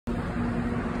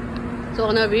So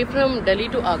on our way from Delhi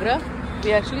to Agra,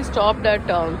 we actually stopped at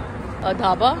a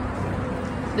dhaba.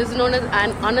 This is known as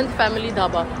an Anand family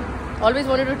dhaba. Always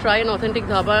wanted to try an authentic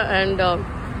dhaba, and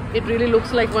it really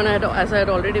looks like one as I had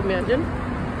already imagined.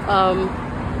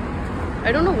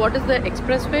 I don't know what is the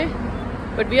expressway,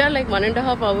 but we are like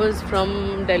 1.5 hours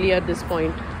from Delhi at this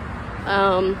point.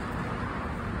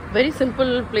 Very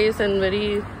simple place and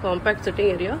very compact sitting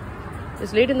area.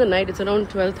 It's late in the night. It's around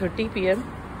 12:30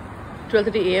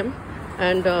 a.m.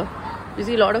 and you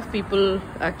see a lot of people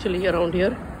actually around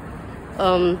here.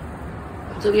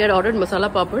 So we had ordered masala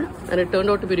papad, and it turned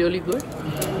out to be really good.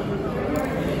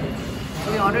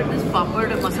 So we ordered this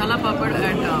papad, masala papad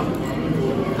at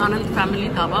Anand family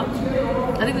dhaba.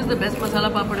 I think this is the best masala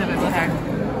papad I've ever had.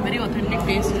 Very authentic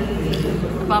taste.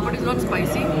 The papad is not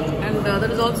spicy, and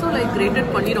there is also like grated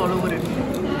paneer all over it.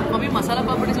 For me, masala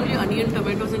papad is only onion,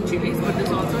 tomatoes and chilies, but this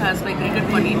also has like grated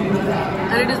paneer,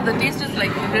 and the taste is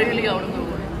like really out of the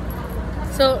world.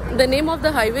 So the name of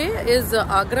the highway is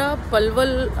Agra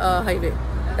Palwal highway.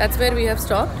 That's where we have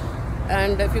stopped,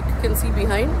 and if you can see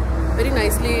behind, very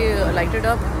nicely lighted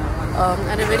up,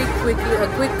 and a very quick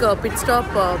pit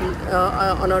stop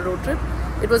on our road trip.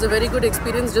 It was a very good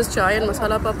experience, just chai and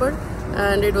masala papad,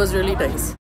 and it was really nice.